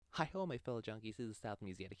Hi ho, my fellow junkies, this is South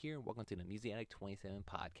Music Addict here, and welcome to the Music Addict 27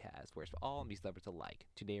 podcast, where it's for all music lovers alike.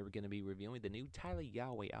 Today we're going to be reviewing the new Tyla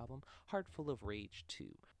Yaweh album, Heart Full of Rage 2.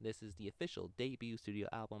 This is the official debut studio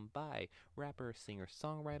album by rapper, singer,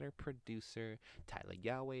 songwriter, producer Tyla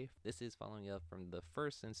Yaweh. This is following up from the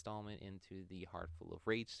first installment into the Heart Full of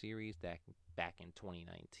Rage series that back in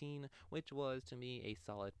 2019, which was to me a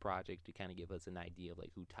solid project to kind of give us an idea of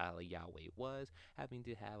like who Tyla Yaweh was, having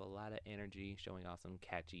to have a lot of energy, showing off some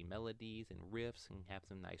catchy melodies and riffs, and have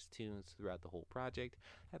some nice tunes throughout the whole project,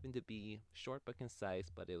 having to be short but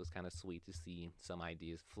concise, but it was kind of sweet to see some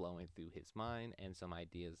ideas flowing through his mind and some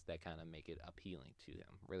ideas that kind of make it appealing to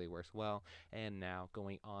him. Really works well. And now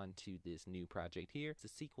going on to this new project here, it's a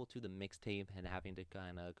sequel to the mixtape and having to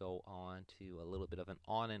kind of go on to a little bit of an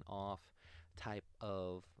on and off type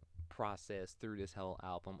of process through this whole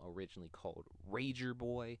album, originally called Rager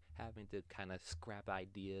Boy, having to kind of scrap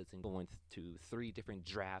ideas and going to 3 different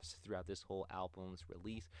drafts throughout this whole album's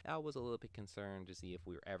release. I was a little bit concerned to see if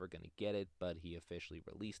we were ever going to get it, but he officially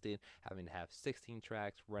released it, having to have 16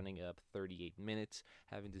 tracks running up 38 minutes,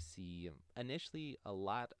 having to see initially a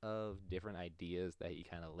lot of different ideas that he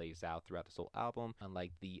kind of lays out throughout this whole album,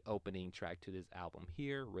 unlike the opening track to this album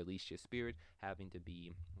here, Release Your Spirit, having to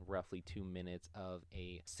be roughly 2 minutes of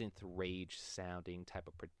a synth rage sounding type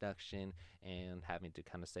of production, and having to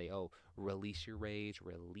kind of say, oh, release your rage,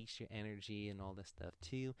 release your energy, and all this stuff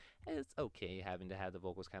too. And it's okay having to have the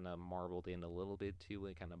vocals kind of marbled in a little bit to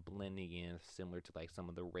it, kind of blending in similar to like some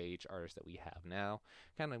of the rage artists that we have now,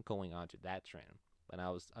 kind of going on to that trend. And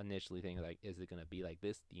I was initially thinking, like, is it going to be like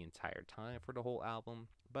this the entire time for the whole album?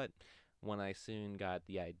 But when I soon got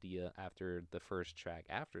the idea after the first track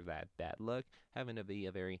after that, Bad Luck, having to be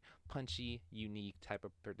a very punchy, unique type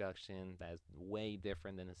of production that's way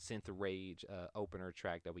different than a synth rage opener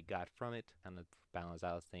track that we got from it, kind of balance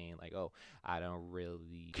out saying like, oh, I don't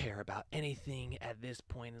really care about anything at this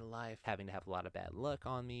point in life, having to have a lot of bad luck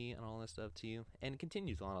on me and all this stuff too. And it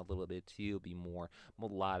continues on a little bit too, be more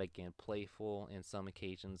melodic and playful in some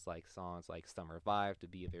occasions, like songs like Summer Vibe to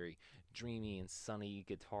be a very dreamy and sunny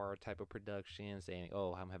guitar type of production, saying,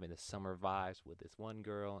 oh, I'm having the summer vibes with this one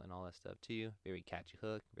girl and all that stuff too. Very catchy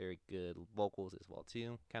hook, very good vocals as well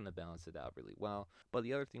too, kind of balance it out really well. But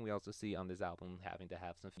the other thing we also see on this album, having to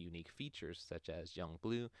have some unique features such as Young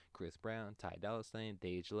Blue, Chris Brown, Tyla,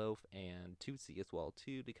 Dej Loaf, and Tootsie as well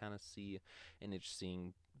too, to kind of see an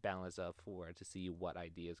interesting balance up for to see what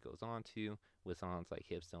ideas goes on to with songs like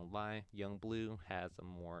Hips Don't Lie. Young Blue has a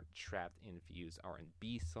more trapped infused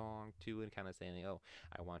R&B song to it, kind of saying, oh,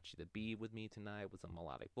 I want you to be with me tonight, with some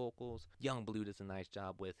melodic vocals. Young Blue does a nice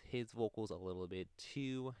job with his vocals a little bit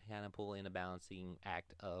too, kind of pull in a balancing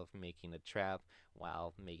act of making a trap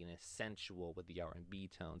while making it sensual with the R&B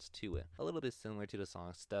tones to it. A little bit similar to the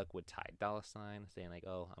song Stuck with Tyla, saying like,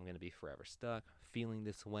 oh, I'm gonna be forever stuck, feeling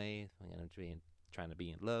this way, I'm gonna be trying to be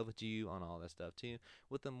in love with you, on all that stuff too,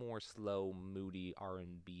 with a more slow, moody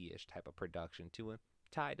R&B-ish type of production to it.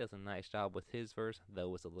 Ty does a nice job with his verse,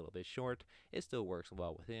 though it's a little bit short. It still works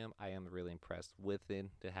well with him. I am really impressed with it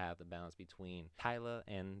to have the balance between Tyla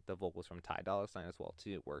and the vocals from Tyla as well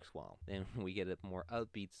too. It works well. Then we get a more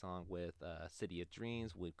upbeat song with City of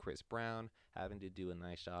Dreams with Chris Brown, having to do a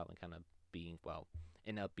nice job and kind of being, well,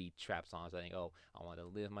 an upbeat trap song saying, oh, I want to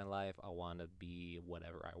live my life, I want to be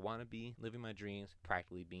whatever I want to be, living my dreams,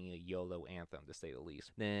 practically being a YOLO anthem to say the least.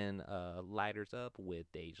 Then Lighters Up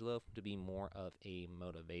with Dej Loaf to be more of a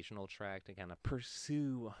motivational track to kind of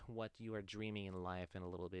pursue what you are dreaming in life, and a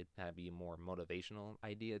little bit kind of be a more motivational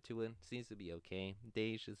idea to it. Seems to be okay.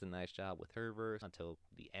 Dej does a nice job with her verse until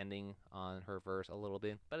the ending on her verse a little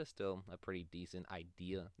bit, but it's still a pretty decent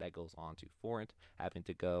idea that goes on to for it. Having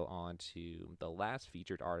to go on to the last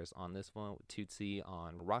featured artist on this one, Tootsie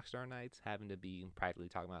on Rockstar Nights, having to be practically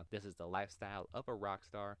talking about this is the lifestyle of a rock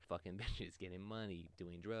star, fucking bitches, getting money,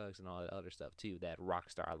 doing drugs, and all that other stuff too, that rock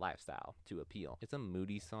star lifestyle to appeal. It's a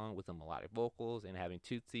moody song with some melodic vocals, and having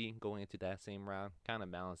Tootsie going into that same route kind of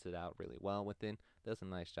balance it out really well with it. Does a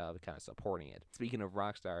nice job of kind of supporting it. Speaking of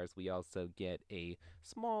rock stars, we also get a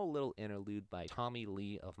small little interlude by Tommy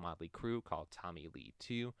Lee of Motley Crue called Tommy Lee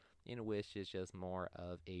 2, in which is just more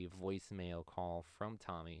of a voicemail call from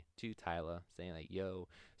Tommy to Tyla saying like, yo,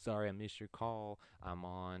 sorry I missed your call, I'm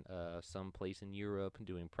on some place in Europe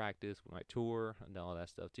doing practice with my tour and all that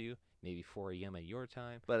stuff too, maybe 4 a.m. at your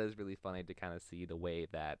time. But it's really funny to kind of see the way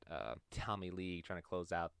that Tommy Lee trying to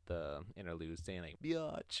close out the interlude saying like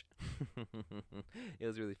biatch. It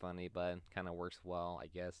was really funny, but kind of works well, I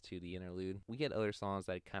guess, to the interlude. We get other songs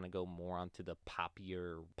that kind of go more onto the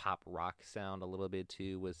poppier pop rock sound a little bit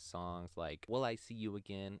too, with songs like Will I See You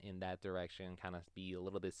Again in that direction, kind of be a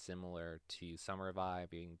little bit similar to Summer Vibe,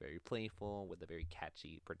 being very playful with a very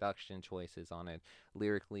catchy production choices on it.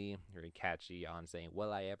 Lyrically, very catchy on saying,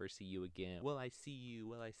 will I ever see you again? Will I see you?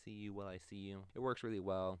 Will I see you? Will I see you? It works really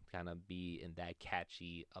well, kind of be in that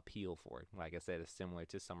catchy appeal for it. Like I said, it's similar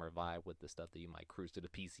to Summer Vibe with the stuff that you might cruise to the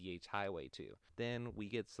PCH highway to. Then we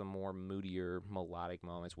get some more moodier melodic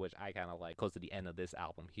moments, which I kind of like close to the end of this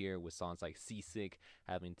album here, with songs like Seasick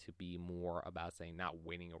having to be more about saying not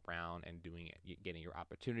waiting around and doing it, getting your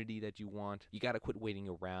opportunity that you want. You got to quit waiting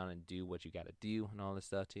around and do what you got to do and all this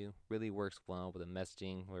stuff too. Really works well with the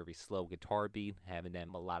messaging, very slow guitar beat, having that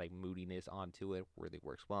melodic moodiness onto it really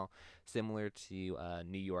works well. Similar to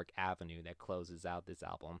New York Avenue that closes out this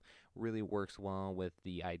album, really works well with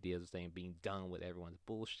the ideas of saying being done with everyone's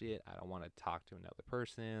bullshit. I don't want to talk to another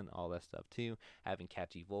person, all that stuff too. Having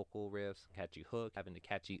catchy vocal riffs, catchy hook, having the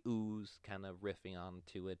catchy ooze kind of riffing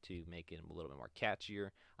onto it to make it a little bit more catchier.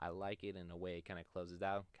 I like it in a way it kind of closes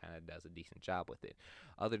out, kind of does a decent job with it.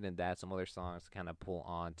 Other than that, some other songs kind of pull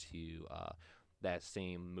on to that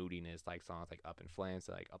same moodiness, like songs like Up in Flames,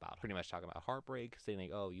 like about pretty much talking about heartbreak, saying like,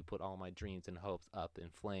 oh, you put all my dreams and hopes up in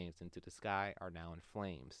flames into the sky are now in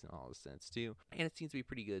flames in all the sense too. And it seems to be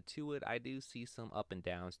pretty good to it. I do see some up and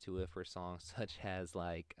downs to it for songs such as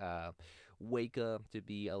like Wake Up to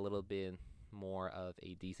be a little bit more of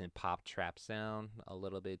a decent pop trap sound, a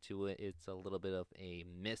little bit to it. It's a little bit of a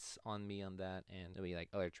miss on me on that, and maybe like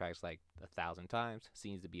other tracks like 1,000 Times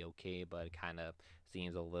seems to be okay, but it kind of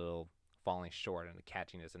seems a little falling short in the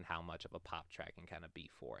catchiness and how much of a pop track can kind of be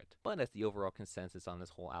for it. But as the overall consensus on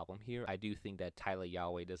this whole album here, I do think that Tyla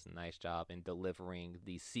Yaweh does a nice job in delivering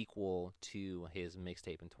the sequel to his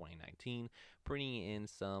mixtape in 2019, bringing in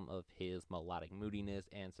some of his melodic moodiness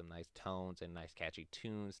and some nice tones and nice catchy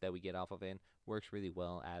tunes that we get off of it. Works really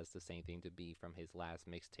well as the same thing to be from his last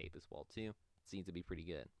mixtape as well too. Seems to be pretty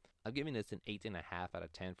good. I'm giving this an 8.5 out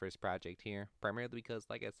of 10 for his project here, primarily because,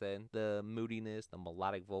 like I said, the moodiness, the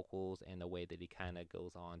melodic vocals, and the way that he kind of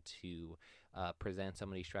goes on to present some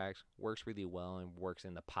of these tracks works really well and works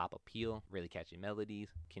in the pop appeal, really catchy melodies,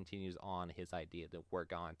 continues on his idea to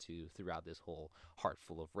work on to throughout this whole Heart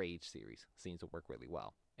Full of Rage series. Seems to work really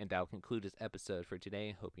well. And that'll conclude this episode for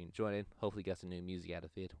today. Hope you enjoyed it. Hopefully got some new music out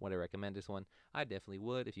of it. Would I recommend this one? I definitely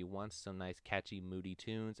would. If you want some nice catchy moody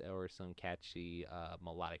tunes or some catchy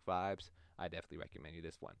melodic vibes, I definitely recommend you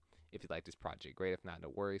this one. If you like this project, great. If not, no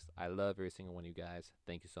worries. I love every single one of you guys.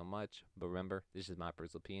 Thank you so much. But remember, this is my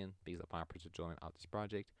personal opinion because of my personal enjoyment of this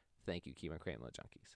project. Thank you. Keep on creating little junkies.